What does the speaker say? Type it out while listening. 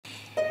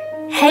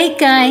Hey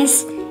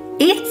guys,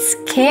 it's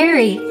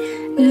Carrie.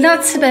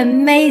 Lots of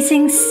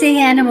amazing sea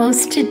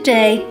animals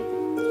today.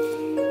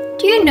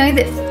 Do you know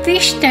that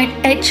fish don't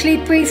actually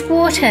breathe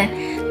water?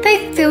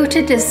 They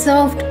filter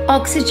dissolved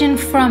oxygen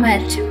from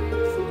it.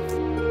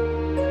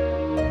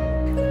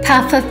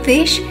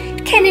 Pufferfish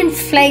can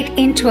inflate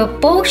into a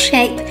ball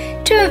shape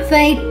to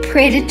evade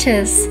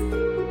predators.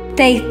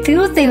 They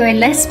fill their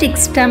elastic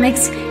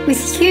stomachs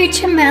with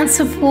huge amounts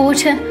of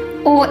water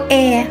or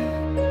air.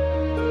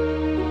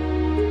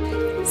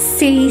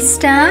 Sea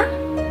star.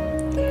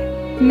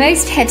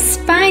 Most have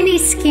spiny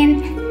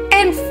skin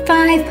and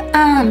 5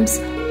 arms,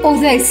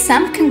 although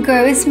some can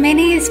grow as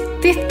many as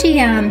 50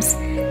 arms.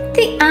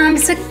 The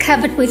arms are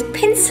covered with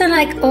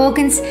pincer-like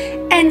organs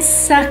and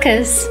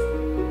suckers.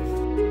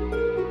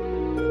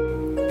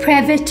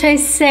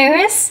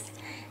 Predators-organisms.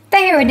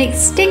 They are an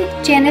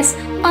extinct genus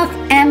of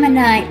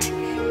ammonite.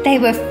 They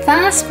were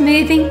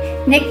fast-moving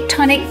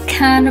nectonic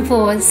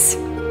carnivores.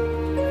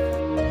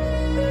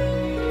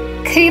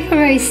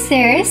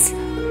 Cuperoceras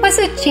was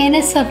a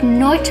genus of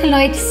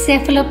nautiloid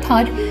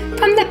cephalopod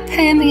from the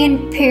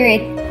Permian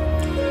period.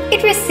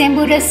 It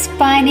resembled a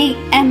spiny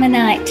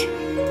ammonite.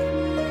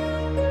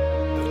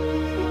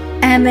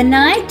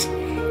 Ammonite.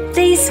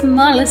 These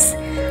mollusks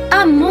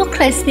are more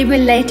closely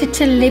related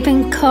to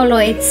living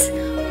colloids,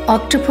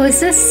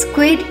 octopuses,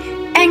 squid,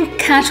 and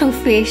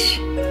cuttlefish.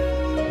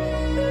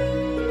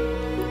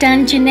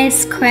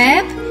 Dungeness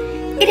crab.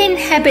 It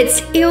inhabits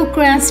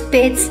eelgrass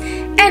beds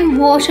and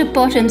water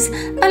bottoms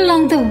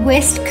along the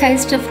west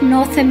coast of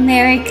North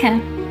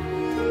America.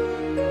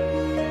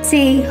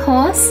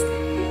 Seahorse.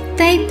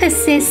 They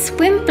possess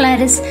swim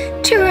bladders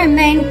to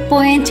remain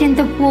buoyant in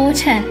the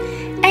water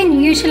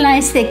and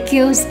utilize their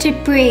gills to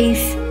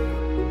breathe.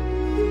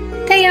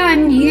 They are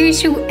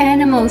unusual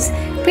animals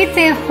with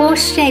their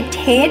horse-shaped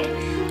head,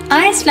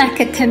 eyes like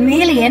a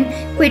chameleon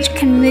which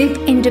can move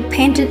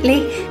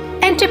independently,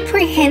 and a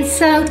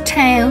prehensile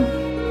tail.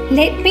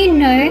 Let me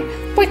know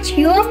what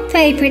your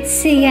favourite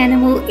sea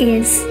animal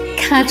is.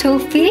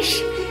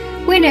 Cuttlefish.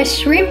 When a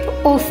shrimp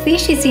or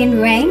fish is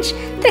in range,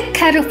 the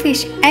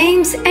cuttlefish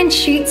aims and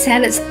shoots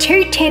out its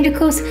 2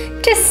 tentacles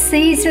to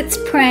seize its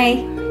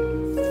prey.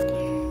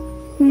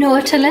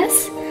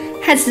 Nautilus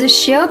has a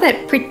shell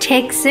that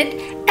protects it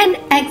and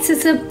acts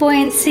as a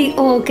buoyancy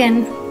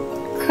organ.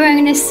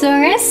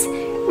 Kronosaurus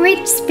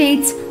reach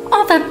speeds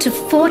of up to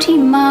 40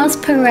 miles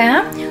per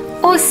hour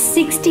or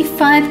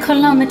 65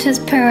 kilometers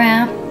per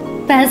hour.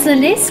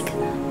 Basilisk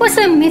was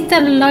a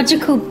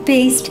mythological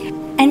beast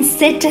and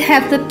said to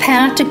have the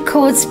power to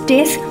cause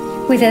death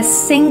with a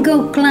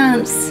single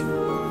glance.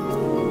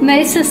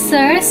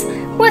 Mosasaurus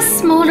was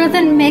smaller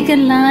than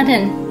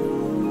Megalodon.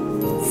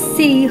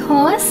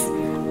 Seahorse.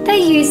 They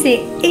use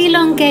their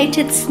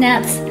elongated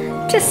snouts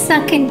to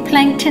suck in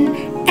plankton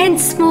and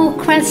small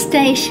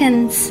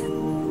crustaceans.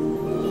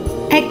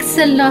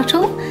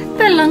 Axolotl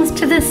belongs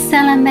to the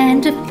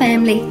salamander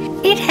family.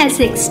 It has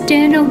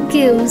external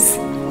gills.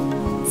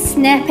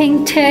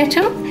 Snapping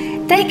turtle.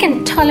 They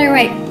can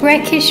tolerate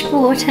brackish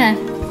water.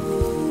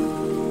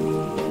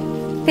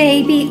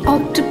 Baby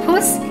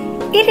octopus.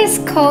 It is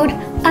called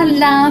a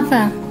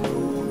larva.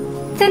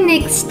 The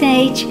next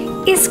stage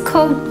is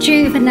called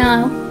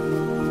juvenile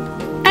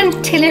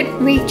until it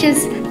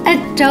reaches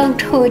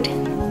adulthood.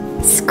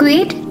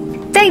 Squid.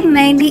 They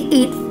mainly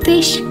eat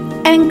fish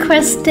and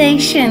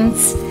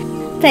crustaceans.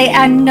 They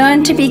are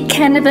known to be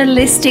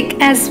cannibalistic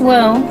as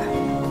well.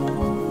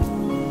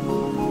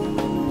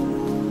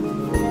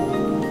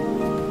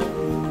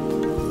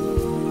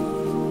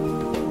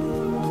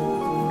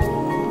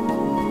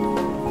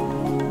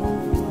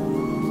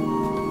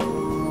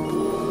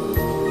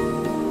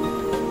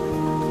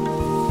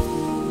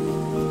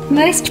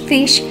 Most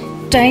fish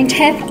don't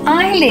have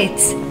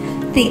eyelids.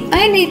 The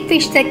only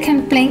fish that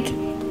can blink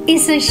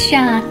is a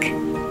shark.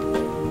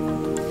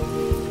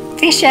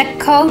 Fish are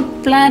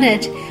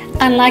cold-blooded,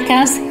 unlike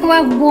us who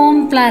are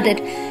warm-blooded.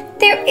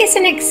 There is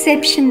an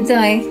exception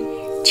though.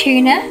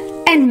 Tuna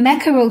and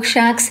mackerel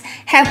sharks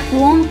have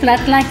warm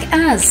blood like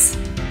us.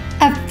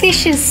 A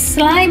fish's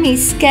slimy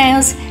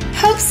scales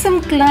helps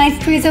them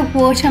glide through the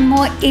water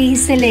more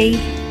easily.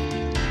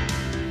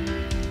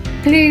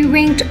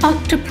 Blue-ringed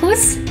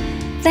octopus.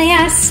 They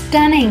are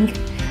stunning.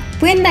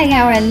 When they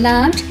are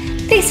alarmed,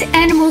 these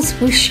animals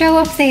will show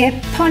off their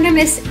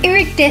eponymous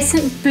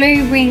iridescent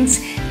blue rings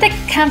that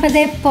cover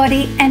their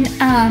body and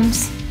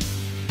arms.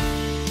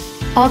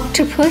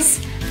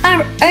 Octopus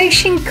are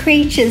ocean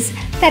creatures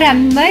that are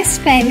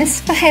most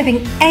famous for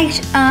having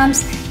 8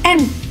 arms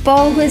and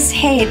bulbous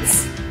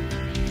heads.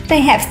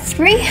 They have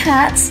 3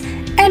 hearts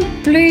and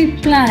blue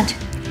blood.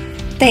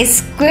 They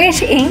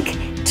squirt ink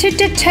to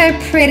deter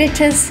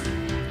predators,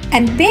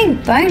 and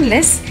being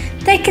boneless,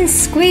 they can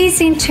squeeze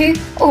into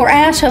or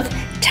out of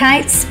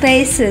tight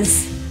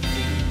spaces.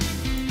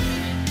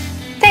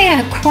 They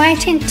are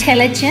quite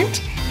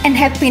intelligent and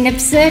have been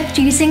observed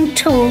using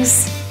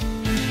tools.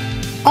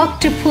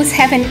 Octopus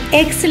have an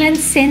excellent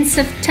sense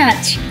of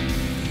touch.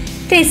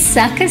 Their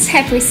suckers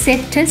have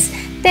receptors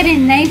that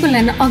enable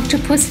an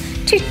octopus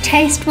to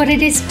taste what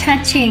it is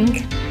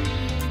touching.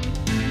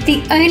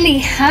 The only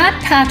hard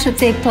part of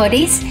their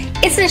bodies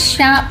is a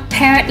sharp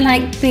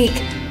parrot-like beak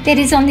that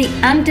is on the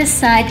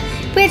underside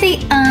where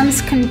the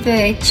arms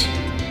converge.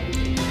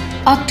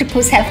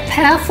 Octopus have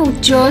powerful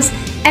jaws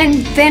and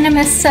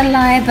venomous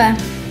saliva.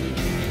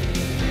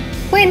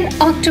 When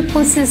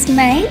octopuses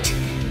mate,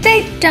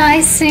 they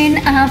die soon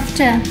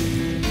after.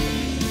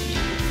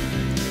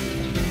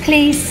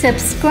 Please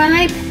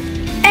subscribe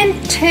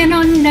and turn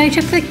on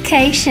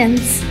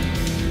notifications.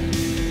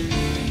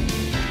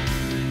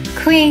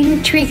 Queen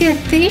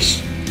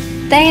triggerfish.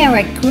 They are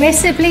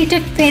aggressively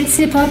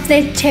defensive of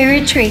their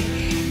territory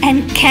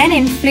and can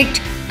inflict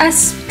a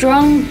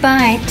strong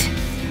bite,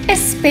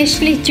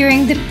 especially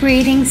during the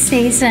breeding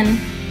season.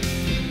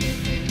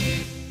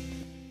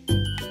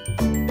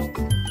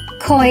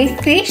 Koi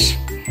fish.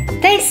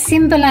 They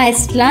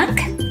symbolize luck,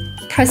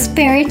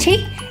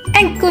 prosperity,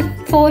 and good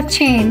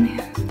fortune.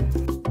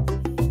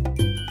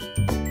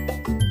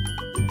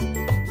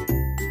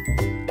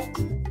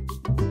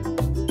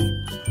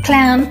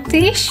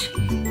 Clownfish.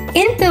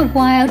 In the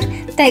wild,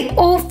 they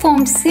all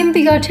form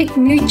symbiotic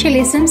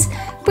mutualisms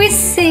with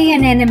sea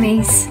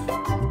anemones.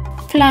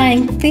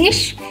 Flying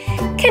fish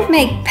can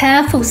make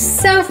powerful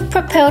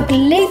self-propelled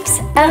leaps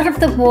out of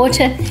the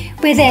water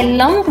where their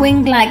long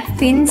wing-like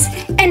fins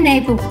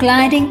enable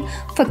gliding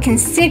for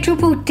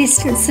considerable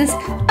distances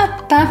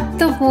above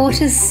the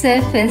water's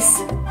surface.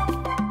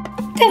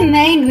 The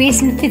main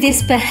reason for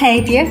this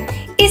behaviour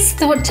is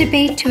thought to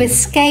be to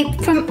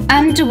escape from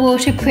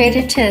underwater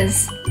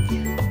predators.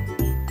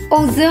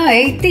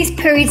 Although these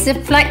periods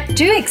of flight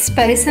do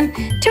expose them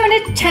to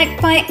an attack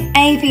by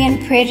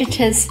avian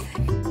predators.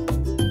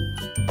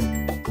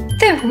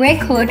 The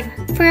record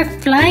for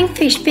a flying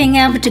fish being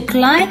able to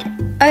glide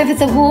over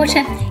the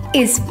water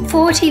is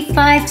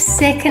 45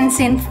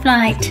 seconds in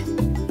flight.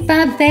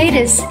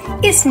 Barbados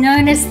is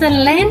known as the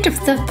land of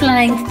the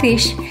flying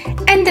fish,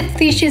 and the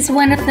fish is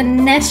one of the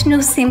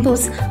national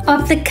symbols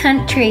of the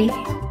country.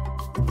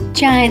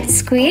 Giant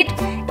squid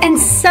and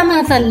some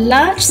other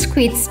large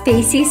squid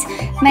species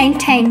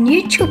maintain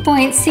neutral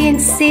buoyancy in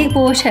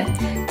seawater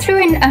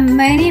through an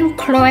ammonium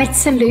chloride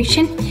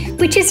solution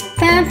which is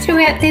found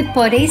throughout their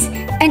bodies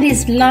and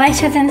is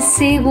lighter than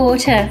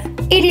seawater.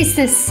 It is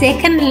the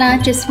second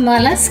largest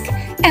mollusk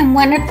and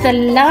one of the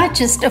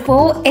largest of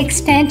all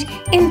extant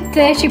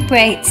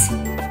invertebrates.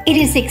 It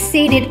is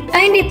exceeded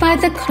only by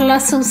the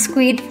colossal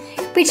squid,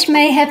 which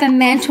may have a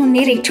mantle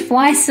nearly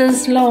twice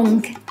as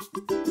long.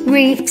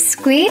 Reef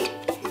squid.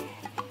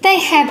 They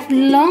have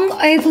long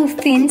oval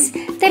fins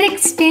that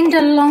extend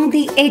along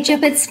the edge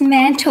of its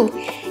mantle,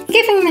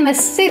 giving them a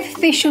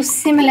superficial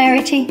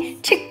similarity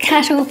to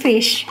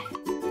cuttlefish.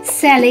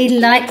 Sally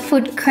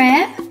lightfoot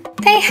crab.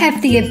 They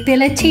have the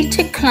ability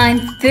to climb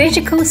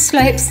vertical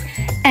slopes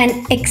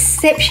and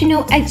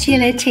exceptional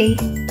agility.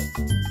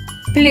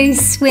 Blue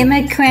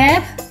swimmer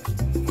crab.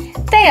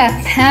 They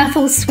are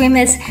powerful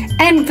swimmers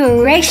and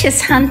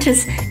voracious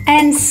hunters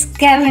and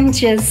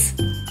scavengers.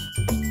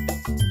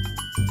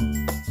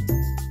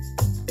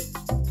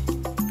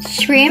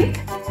 Shrimp.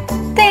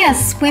 They are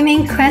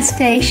swimming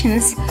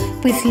crustaceans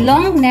with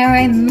long,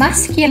 narrow,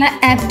 muscular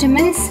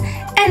abdomens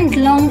and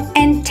long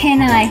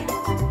antennae.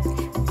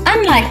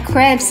 Unlike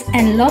crabs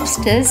and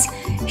lobsters,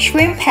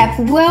 shrimp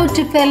have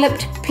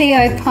well-developed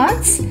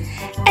pleopods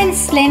and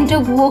slender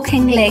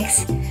walking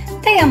legs.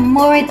 They are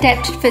more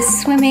adapted for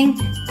swimming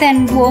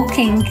than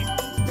walking.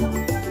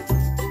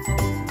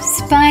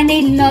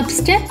 Spiny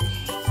lobster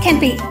can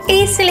be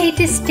easily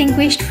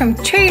distinguished from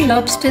true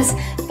lobsters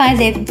by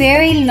their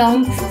very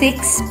long,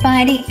 thick,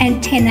 spiny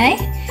antennae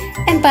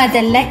and by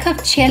the lack of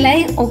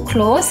chellae or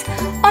claws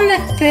on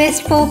the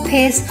first 4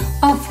 pairs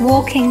of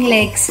walking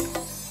legs,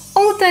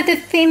 although the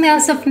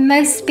females of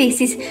most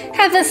species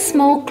have a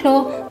small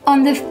claw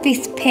on the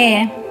 5th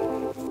pair.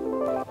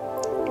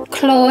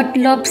 Clawed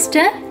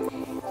lobster.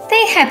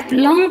 They have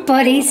long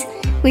bodies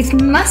with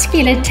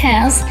muscular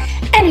tails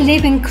and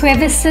live in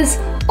crevices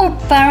or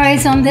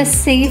burrows on the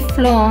sea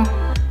floor.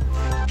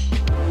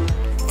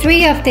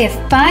 3 of their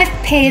 5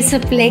 pairs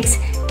of legs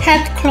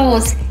have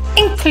claws,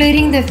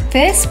 including the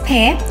first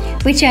pair,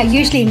 which are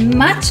usually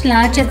much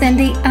larger than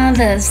the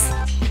others.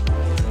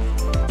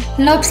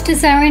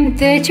 Lobsters are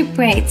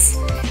invertebrates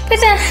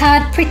with a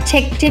hard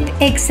protective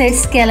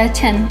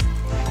exoskeleton.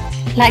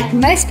 Like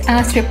most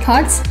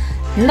arthropods,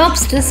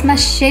 lobsters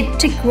must shed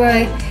to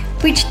grow,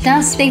 which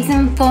does leave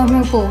them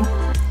vulnerable.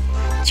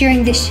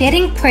 During the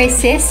shedding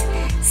process,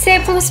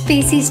 several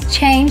species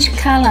change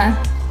colour.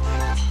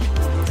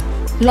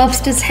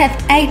 Lobsters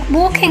have 8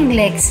 walking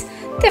legs.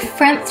 The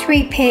front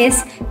 3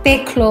 pairs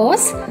bear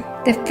claws,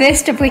 the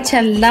first of which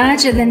are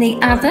larger than the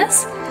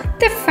others.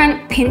 The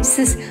front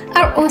pincers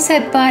are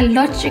also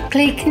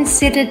biologically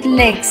considered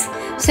legs,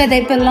 so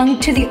they belong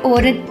to the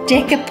order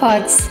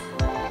Decapods.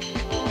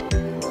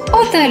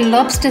 Although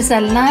lobsters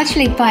are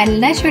largely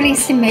bilaterally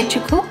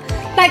symmetrical,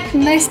 like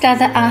most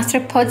other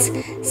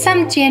arthropods,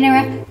 some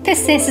genera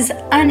possesses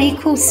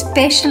unequal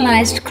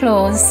specialized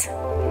claws.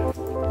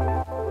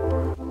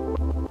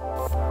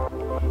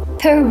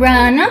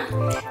 Piranha.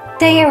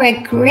 They are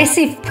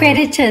aggressive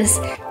predators.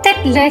 They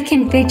that lurk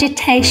in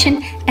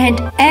vegetation and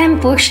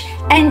ambush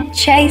and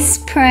chase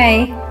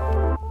prey.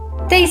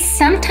 They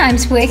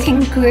sometimes work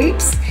in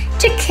groups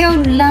to kill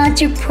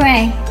larger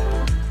prey.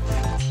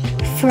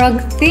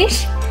 Frogfish,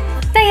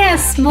 they are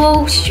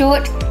small,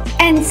 short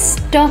and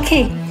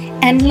stocky,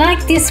 and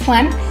like this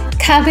one,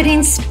 covered in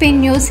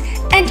spinels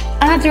and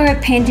other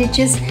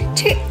appendages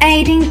to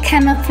aid in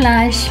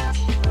camouflage.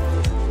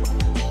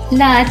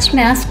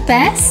 Largemouth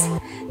bass.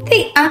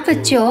 The upper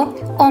jaw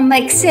or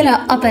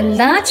maxilla of a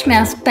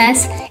largemouth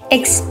bass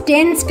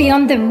extends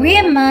beyond the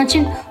rear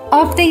margin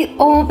of the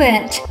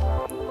orbit.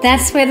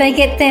 That's where they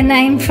get their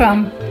name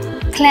from.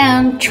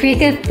 Clown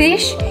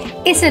triggerfish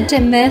is a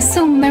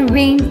demersal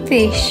marine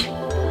fish.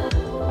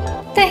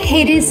 The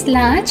head is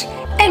large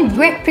and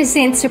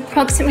represents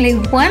approximately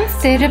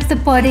 1/3 of the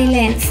body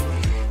length.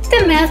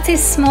 The mouth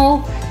is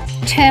small,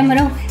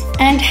 terminal,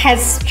 and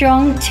has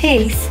strong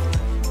teeth.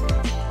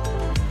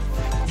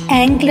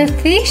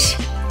 Anglerfish.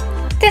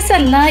 There's a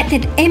light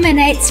that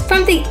emanates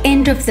from the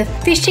end of the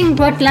fishing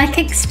rod-like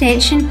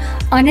extension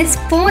on its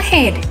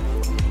forehead.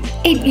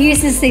 It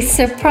uses this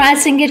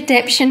surprising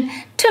adaptation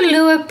to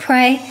lure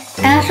prey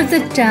out of the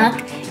dark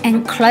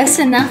and close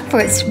enough for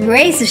its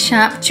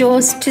razor-sharp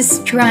jaws to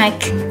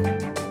strike.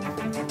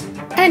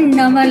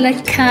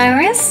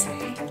 Anomalocaris.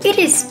 It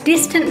is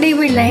distantly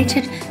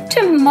related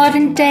to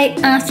modern-day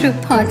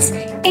arthropods,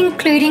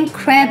 including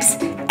crabs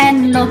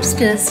and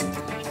lobsters.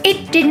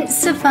 It didn't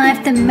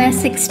survive the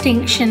mass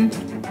extinction.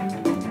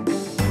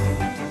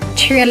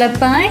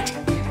 Trilobite.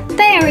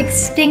 They are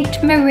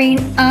extinct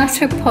marine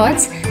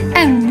arthropods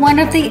and one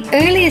of the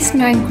earliest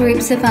known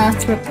groups of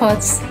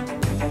arthropods.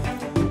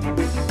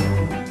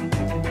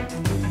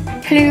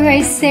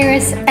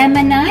 Pleuroceras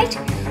ammonite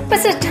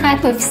was a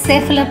type of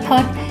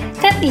cephalopod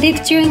that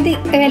lived during the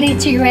early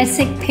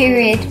Jurassic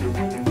period.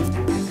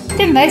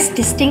 The most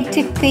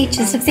distinctive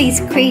features of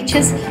these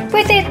creatures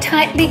were their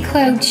tightly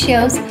coiled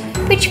shells,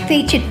 which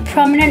featured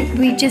prominent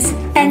ridges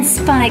and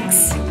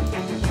spikes.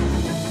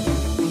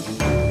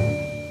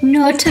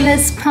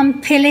 Nautilus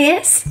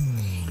pompilius.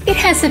 It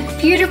has a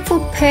beautiful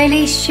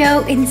pearly shell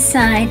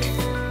inside.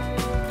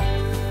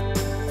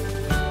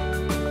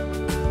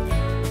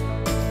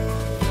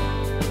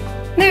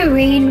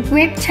 Marine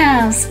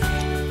reptiles.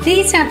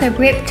 These are the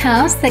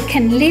reptiles that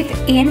can live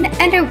in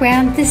and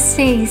around the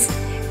seas.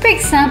 For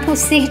example,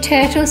 sea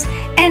turtles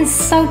and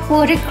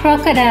saltwater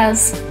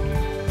crocodiles.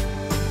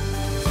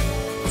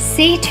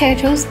 Sea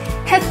turtles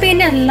have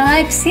been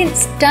alive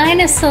since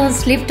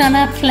dinosaurs lived on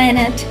our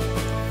planet.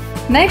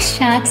 Most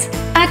sharks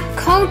are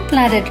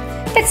cold-blooded,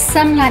 but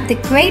some, like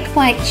the great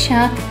white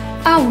shark,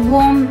 are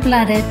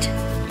warm-blooded.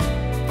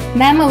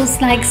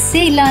 Mammals like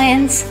sea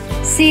lions,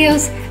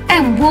 seals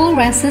and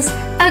walruses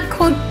are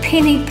called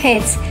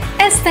pinnipeds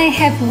as they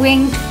have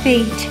winged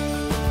feet.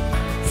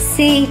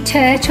 Sea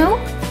turtle.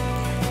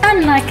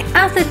 Unlike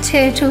other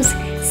turtles,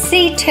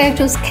 sea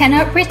turtles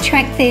cannot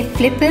retract their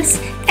flippers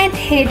and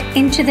head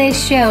into their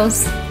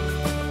shells.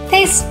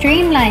 Their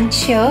streamlined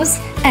shells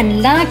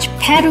and large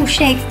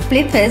paddle-shaped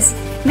flippers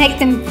make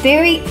them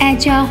very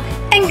agile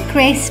and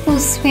graceful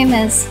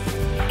swimmers.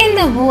 In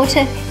the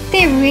water,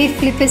 their rear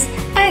flippers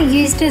are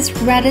used as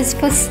rudders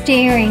for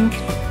steering.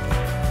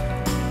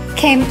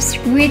 Kemp's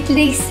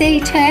Ridley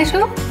sea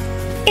turtle.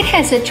 It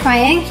has a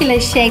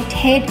triangular-shaped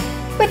head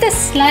with a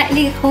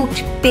slightly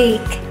hooked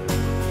beak.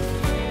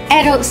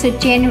 Adults are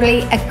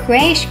generally a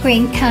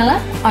greyish-green colour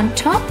on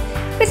top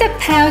with a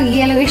pale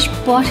yellowish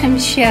bottom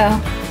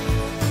shell.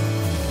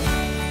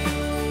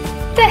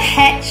 The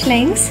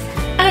hatchlings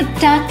are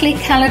darkly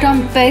coloured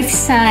on both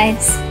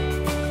sides.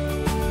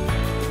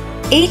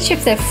 Each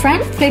of the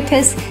front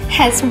flippers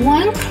has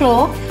one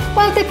claw,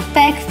 while the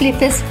back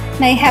flippers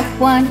may have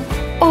one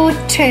or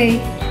two.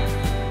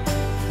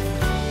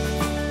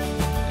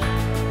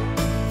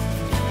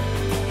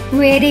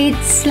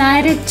 Red-eared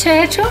slider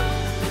turtle.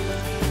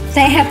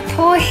 They have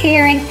poor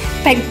hearing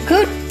but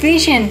good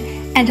vision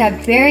and are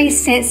very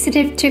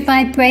sensitive to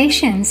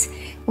vibrations.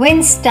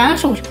 When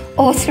startled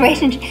or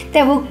threatened,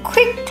 they will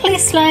quickly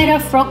slide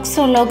off rocks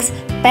or logs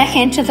back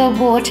into the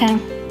water.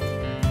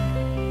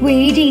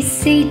 Weedy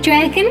sea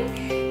dragon.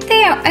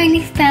 They are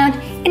only found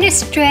in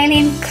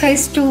Australian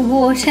coastal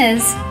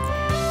waters.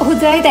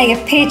 Although they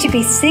appear to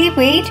be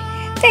seaweed,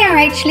 they are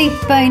actually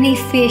bony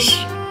fish.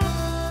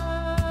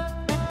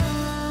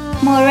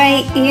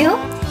 Moray eel.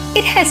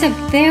 It has a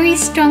very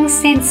strong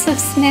sense of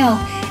smell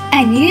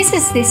and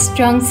uses this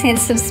strong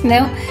sense of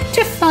smell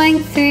to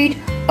find food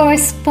or a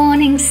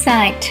spawning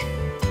site.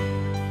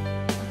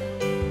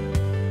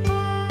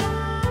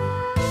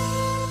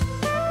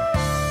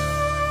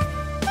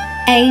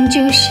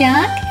 Angel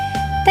shark.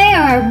 They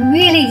are a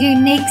really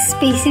unique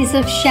species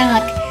of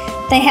shark.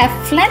 They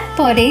have flat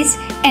bodies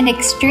and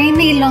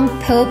extremely long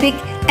pelvic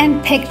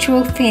and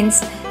pectoral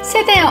fins,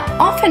 so they are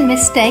often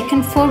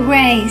mistaken for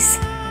rays.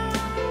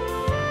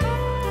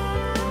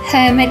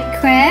 Hermit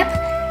crab.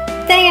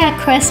 They are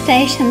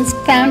crustaceans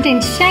found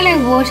in shallow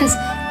waters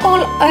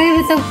all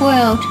over the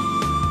world.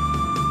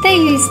 They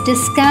use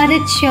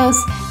discarded shells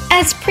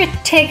as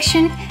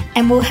protection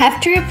and will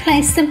have to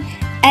replace them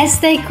as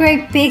they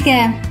grow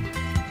bigger.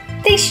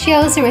 These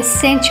shells are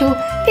essential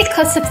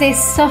because of their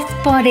soft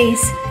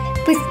bodies,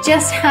 with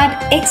just hard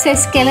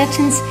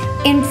exoskeletons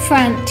in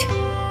front.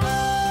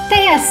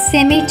 They are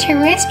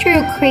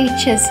semi-terrestrial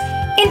creatures,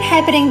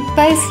 inhabiting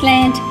both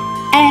land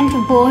and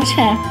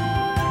water.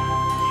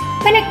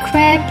 When a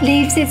crab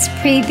leaves its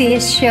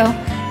previous shell,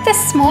 the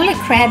smaller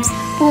crabs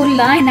will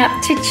line up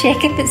to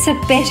check if it's a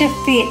better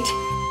fit.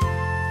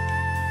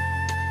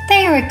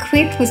 They are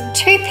equipped with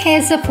 2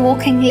 pairs of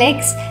walking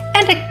legs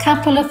and a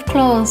couple of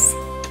claws.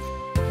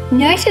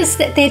 Notice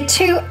that their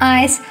 2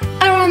 eyes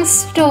are on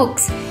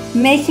stalks,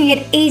 making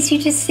it easy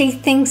to see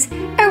things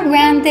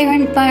around their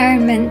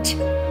environment.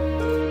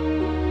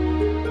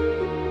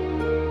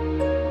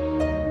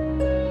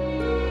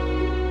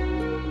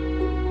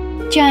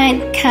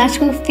 Giant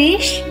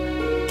cuttlefish.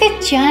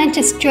 The giant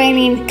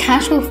Australian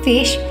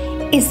cuttlefish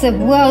is the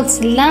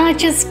world's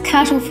largest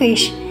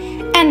cuttlefish,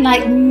 and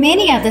like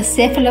many other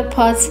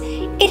cephalopods,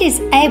 it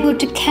is able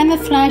to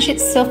camouflage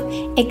itself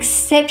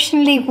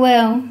exceptionally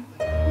well.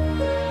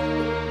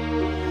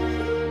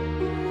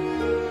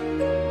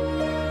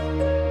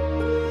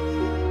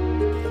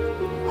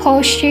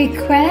 Horseshoe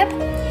crab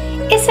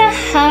is a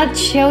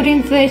hard-shelled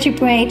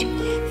invertebrate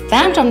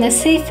found on the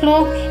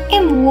seafloor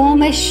in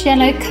warmer,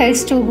 shallow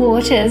coastal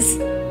waters.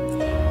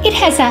 It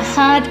has a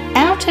hard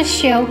outer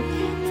shell,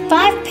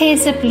 5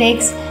 pairs of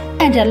legs,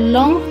 and a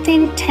long,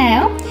 thin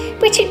tail,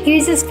 which it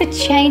uses for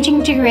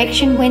changing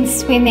direction when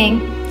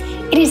swimming.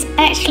 It is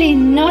actually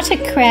not a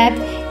crab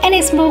and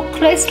is more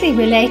closely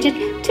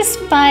related to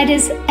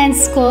spiders and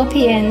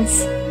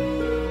scorpions.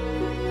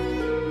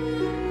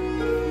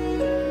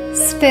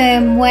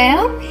 Sperm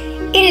whale.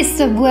 It is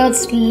the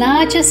world's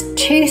largest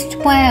toothed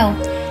whale,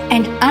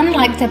 and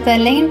unlike the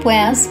baleen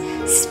whales,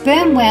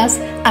 sperm whales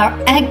are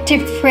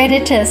active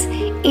predators,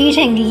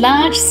 eating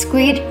large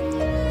squid,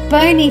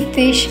 bony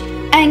fish,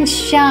 and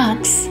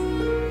sharks.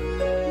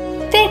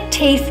 Their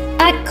teeth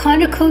are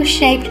conical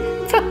shaped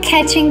for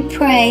catching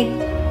prey.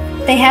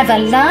 They have a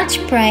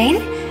large brain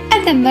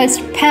and the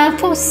most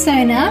powerful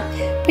sonar,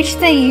 which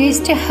they use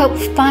to help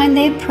find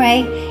their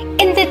prey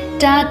in the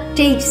dark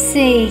deep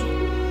sea.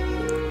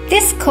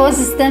 This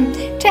causes them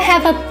to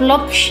have a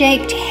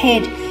block-shaped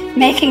head,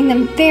 making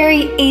them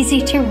very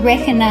easy to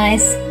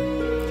recognize.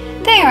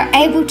 They are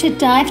able to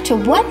dive to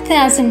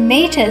 1,000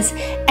 meters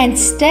and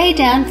stay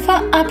down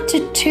for up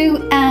to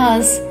 2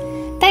 hours.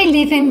 They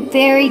live in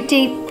very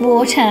deep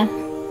water.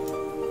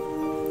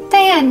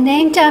 They are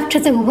named after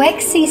the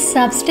waxy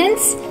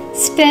substance,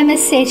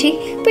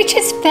 spermaceti, which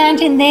is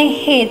found in their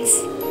heads.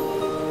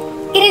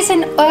 It is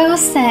an oil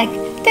sac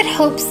that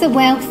helps the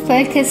whale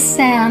focus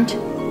sound.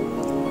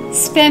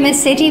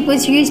 Spermaceti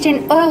was used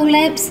in oil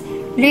lamps,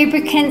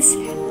 lubricants,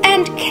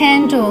 and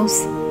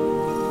candles.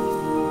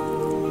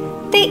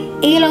 The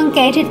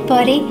elongated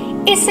body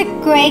is a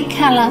grey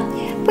colour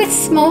with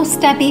small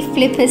stubby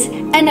flippers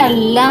and a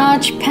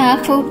large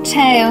powerful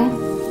tail.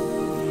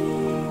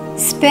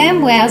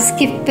 Sperm whales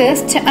give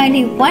birth to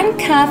only 1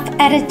 calf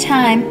at a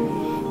time.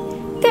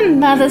 The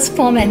mothers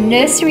form a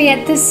nursery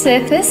at the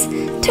surface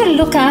to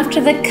look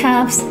after the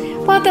calves,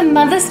 while the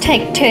mothers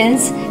take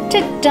turns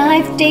to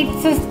dive deep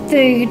for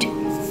food.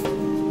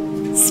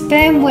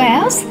 Sperm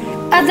whales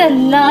are the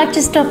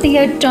largest of the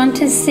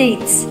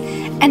odontocetes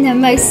and the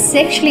most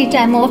sexually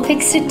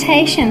dimorphic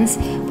cetaceans,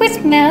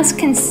 with males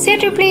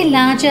considerably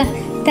larger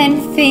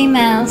than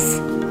females.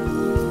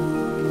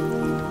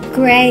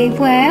 Grey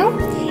whale.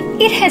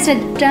 It has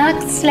a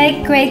dark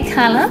slate grey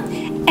colour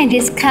and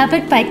is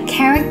covered by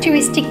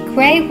characteristic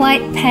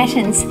grey-white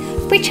patterns,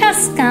 which are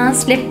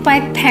scars left by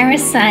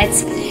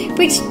parasites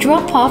which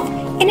drop off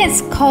in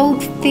its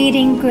cold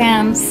feeding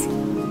grounds.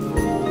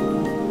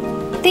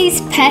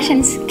 These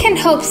patterns can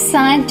help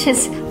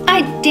scientists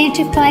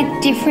identify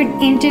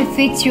different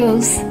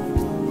individuals.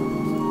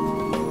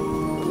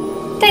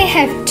 They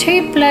have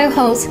 2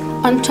 blowholes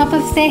on top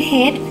of their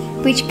head,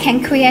 which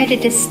can create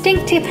a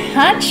distinctive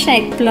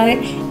heart-shaped blow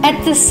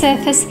at the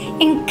surface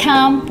in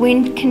calm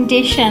wind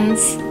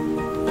conditions.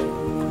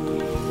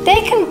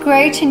 They can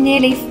grow to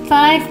nearly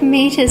 5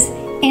 meters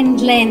in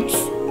length.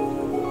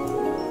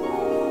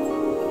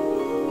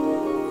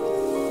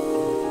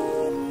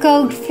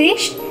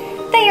 Goldfish.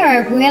 They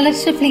are a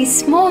relatively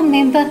small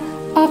member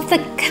of the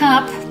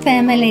carp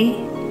family.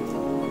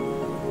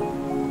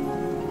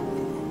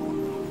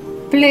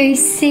 Blue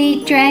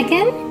sea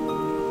dragon.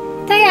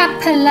 They are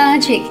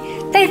pelagic.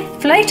 They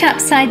float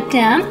upside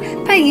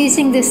down by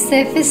using the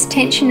surface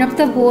tension of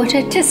the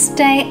water to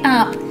stay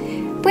up,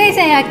 where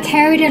they are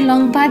carried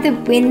along by the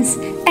winds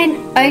and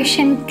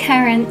ocean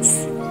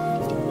currents.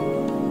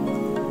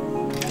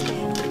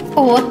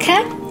 Orca.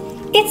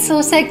 It's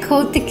also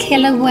called the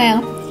killer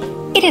whale.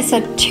 It is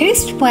a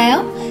toothed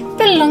whale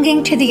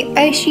belonging to the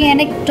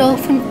oceanic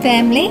dolphin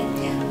family,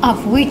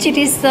 of which it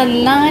is the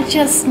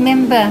largest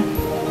member.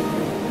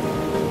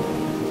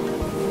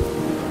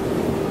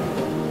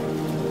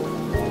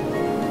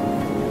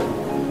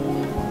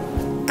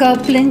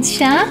 Goblin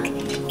shark.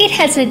 It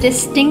has a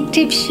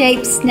distinctive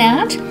shaped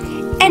snout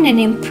and an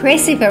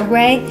impressive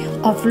array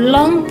of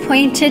long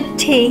pointed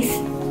teeth.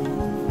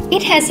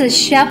 It has a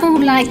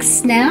shovel-like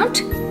snout,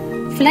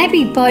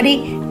 flabby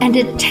body, and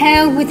a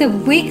tail with a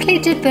weakly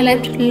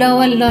developed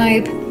lower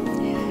lobe.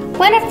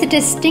 One of the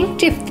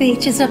distinctive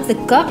features of the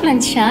goblin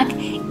shark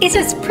is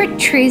its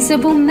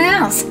protrusible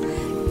mouth.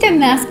 The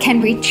mouth can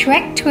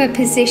retract to a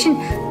position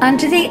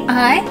under the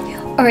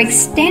eye or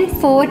extend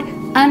forward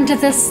under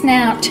the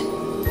snout.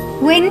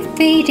 When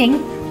feeding,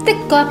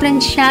 the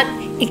goblin shark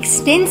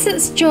extends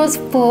its jaws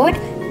forward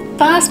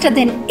faster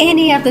than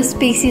any other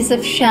species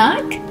of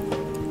shark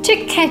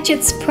to catch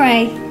its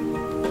prey.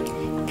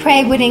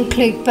 Prey would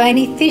include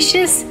bony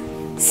fishes,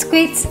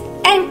 squids,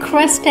 and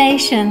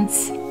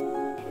crustaceans.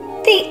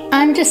 The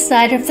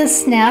underside of the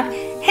snout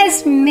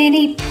has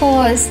many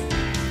pores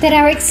that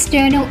are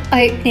external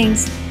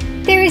openings.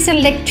 There is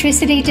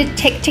electricity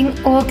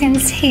detecting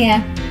organs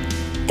here.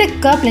 The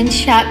goblin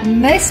shark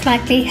most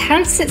likely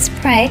hunts its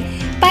prey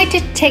by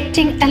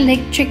detecting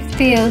electric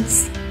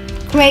fields.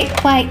 Great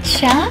white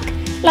shark,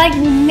 like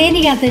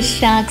many other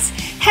sharks,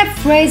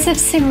 have rows of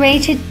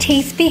serrated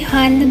teeth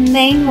behind the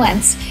main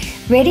ones,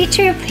 ready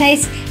to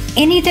replace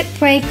any that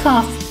break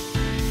off.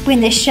 When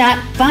the shark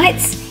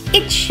bites,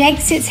 it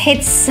shakes its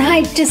head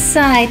side to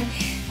side,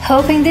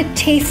 helping the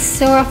teeth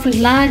saw off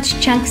large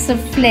chunks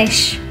of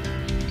flesh.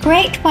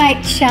 Great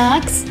white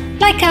sharks,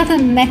 like other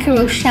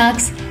mackerel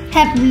sharks,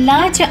 have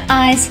larger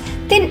eyes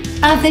than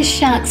other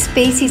shark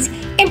species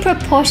in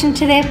proportion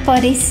to their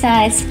body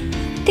size.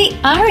 The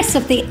iris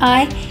of the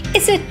eye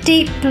is a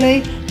deep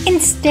blue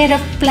instead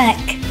of black.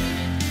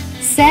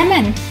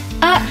 Salmon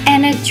are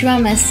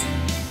anadromous.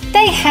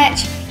 They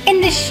hatch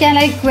in the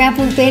shallow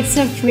gravel beds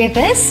of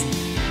rivers.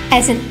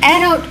 As an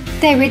adult,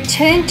 they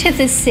return to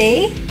the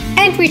sea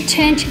and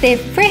return to their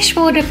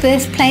freshwater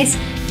birthplace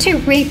to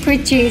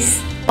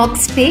reproduce.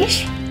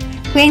 Oxfish,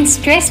 when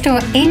stressed or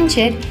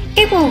injured,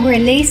 it will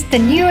release the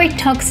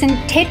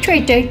neurotoxin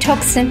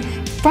tetrodotoxin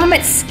from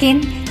its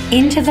skin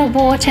into the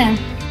water.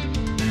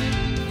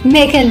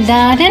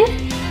 Megalodon,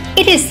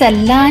 it is the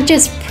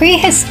largest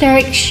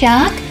prehistoric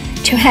shark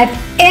to have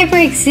ever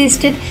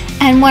existed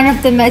and one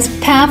of the most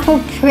powerful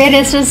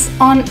predators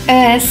on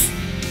Earth.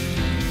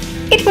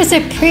 It was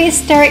a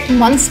prehistoric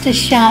monster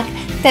shark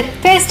that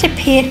first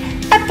appeared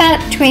about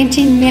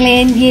 20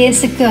 million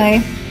years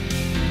ago.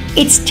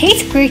 Its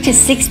teeth grew to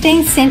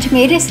 16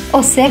 centimeters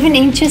or 7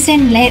 inches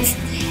in length,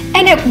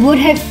 and it would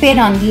have fed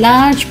on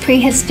large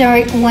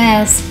prehistoric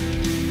whales.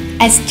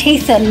 As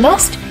teeth are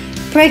lost,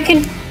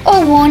 broken,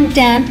 or worn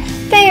down,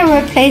 they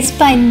are replaced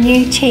by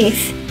new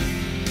teeth.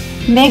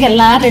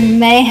 Megalodon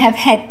may have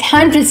had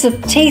hundreds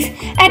of teeth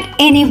at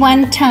any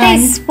one time.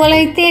 They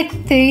swallowed their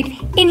food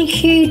in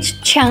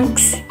huge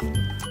chunks.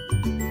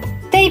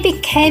 They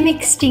became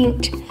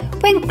extinct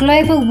when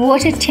global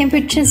water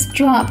temperatures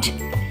dropped.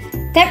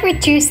 That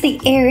reduced the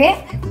area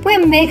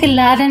where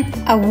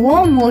Megalodon, a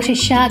warm water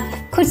shark,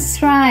 could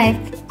thrive.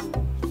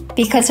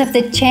 Because of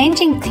the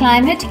changing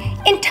climate,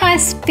 entire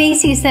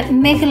species that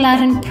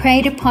Megalodon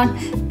preyed upon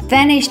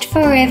vanished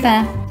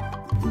forever.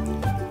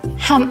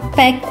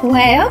 Humpback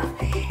whale,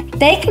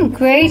 they can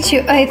grow to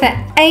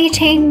over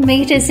 18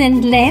 meters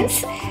in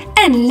length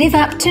and live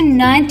up to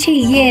 90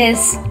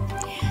 years.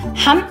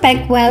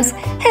 Humpback whales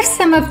have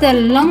some of the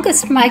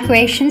longest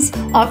migrations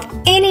of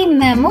any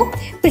mammal,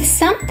 with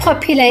some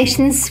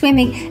populations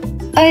swimming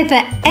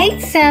over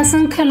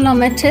 8,000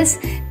 kilometers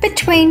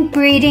between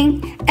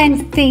breeding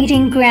and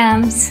feeding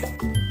grounds.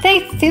 They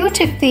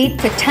filter feed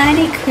the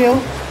tiny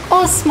krill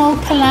or small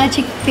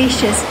pelagic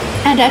fishes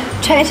and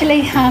are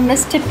totally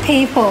harmless to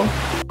people.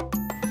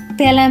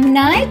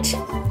 Belemnite,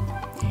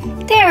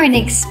 they are an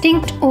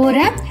extinct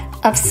order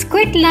of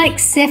squid-like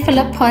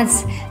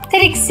cephalopods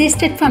that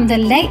existed from the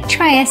late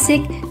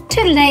Triassic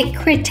to late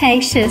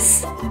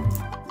Cretaceous.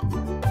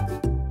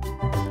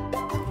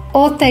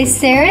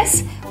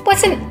 Orthoceras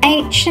was an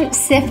ancient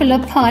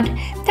cephalopod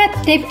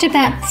that lived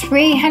about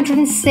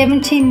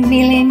 370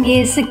 million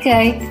years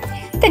ago.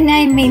 The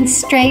name means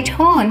straight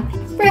horn,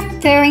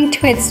 referring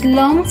to its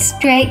long,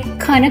 straight,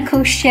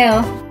 conical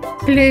shell.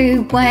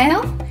 Blue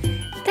whale,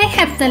 they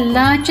have the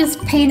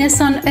largest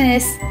penis on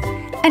Earth.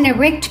 An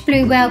erect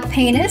blue whale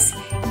penis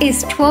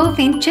is 12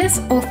 inches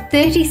or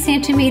 30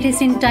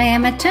 centimeters in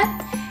diameter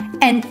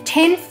and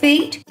 10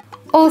 feet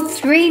or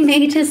 3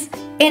 meters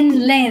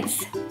in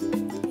length.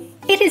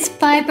 It is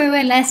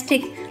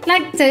fibroelastic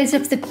like those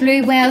of the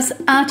blue whale's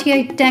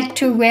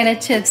artiodactyl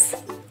relatives.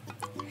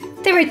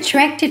 The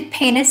retracted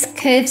penis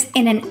curves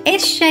in an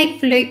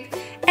S-shaped loop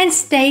and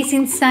stays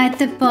inside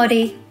the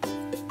body.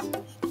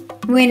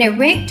 When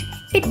erect,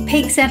 it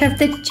peeks out of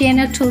the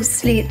genital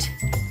slit.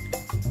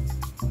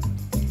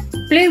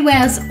 Blue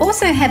whales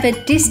also have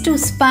a distal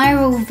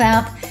spiral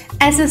valve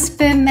as a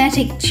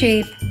spermatic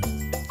tube.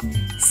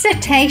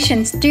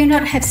 Cetaceans do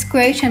not have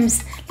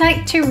scrotums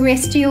like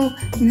terrestrial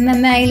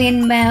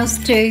mammalian males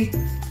do.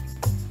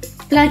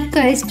 Blood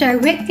goes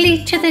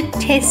directly to the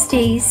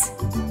testes.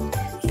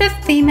 The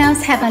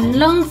females have a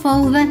long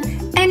vulva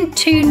and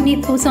 2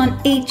 nipples on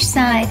each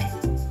side.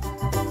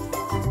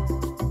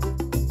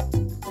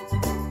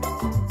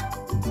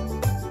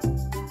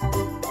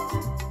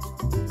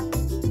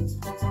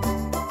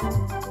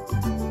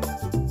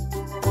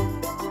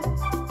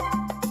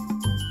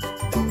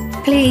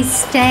 Please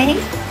stay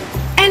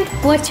and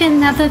watch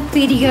another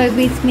video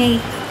with me.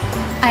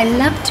 I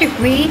love to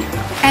read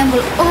and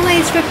will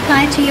always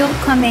reply to your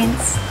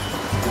comments.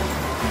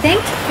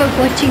 Thank you for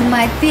watching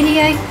my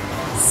video.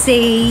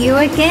 See you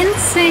again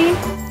soon.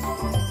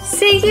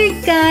 See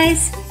you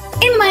guys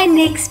in my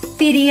next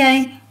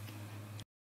video.